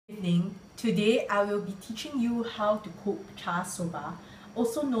evening. Today I will be teaching you how to cook Cha Soba,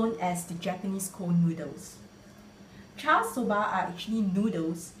 also known as the Japanese cold noodles. Cha Soba are actually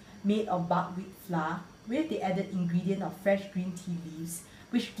noodles made of buckwheat flour with the added ingredient of fresh green tea leaves,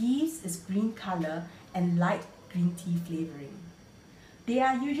 which gives its green color and light green tea flavoring. They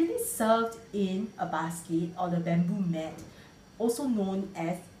are usually served in a basket or the bamboo mat, also known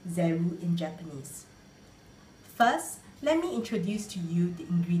as zaru in Japanese. First, let me introduce to you the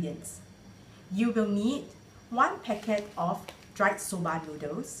ingredients. You will need 1 packet of dried soba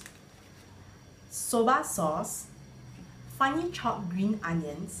noodles, soba sauce, finely chopped green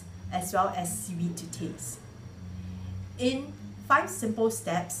onions, as well as seaweed to taste. In 5 simple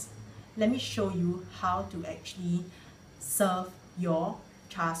steps, let me show you how to actually serve your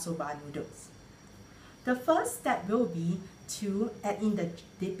Cha Soba noodles. The first step will be to add in the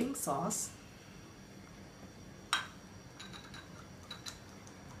dipping sauce.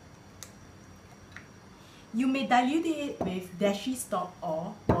 You may dilute it with Dashi stock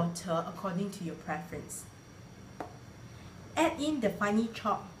or water according to your preference. Add in the finely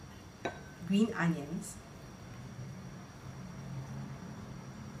chopped green onions.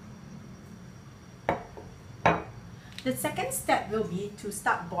 The second step will be to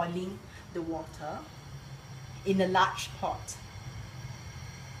start boiling the water in a large pot.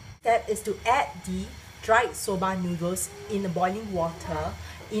 Step is to add the dried soba noodles in the boiling water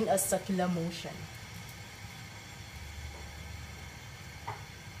in a circular motion.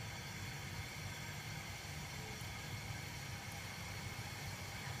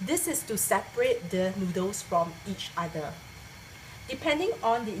 This is to separate the noodles from each other. Depending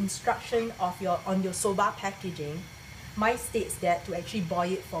on the instruction of your soba packaging, mine states that to actually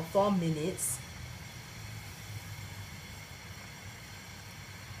boil it for 4 minutes.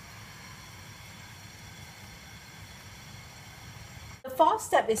 The fourth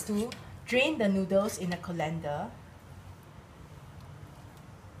step is to drain the noodles in a colander.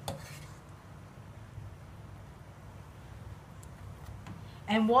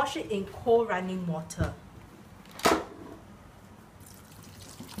 And wash it in cold running water.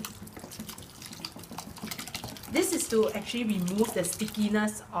 This is to actually remove the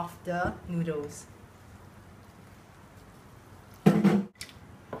stickiness of the noodles.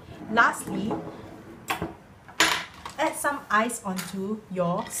 Lastly, add some ice onto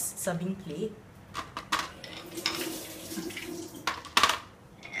your serving plate.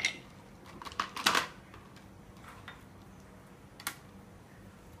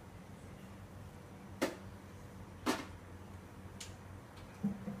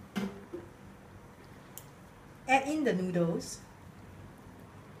 Add in the noodles.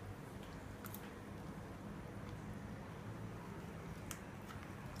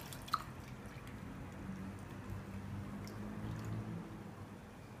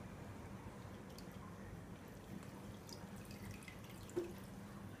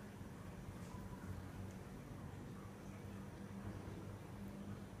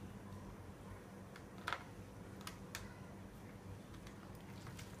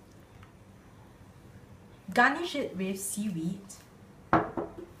 Garnish it with seaweed.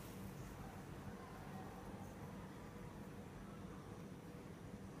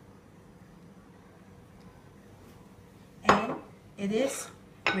 And it is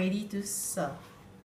ready to serve.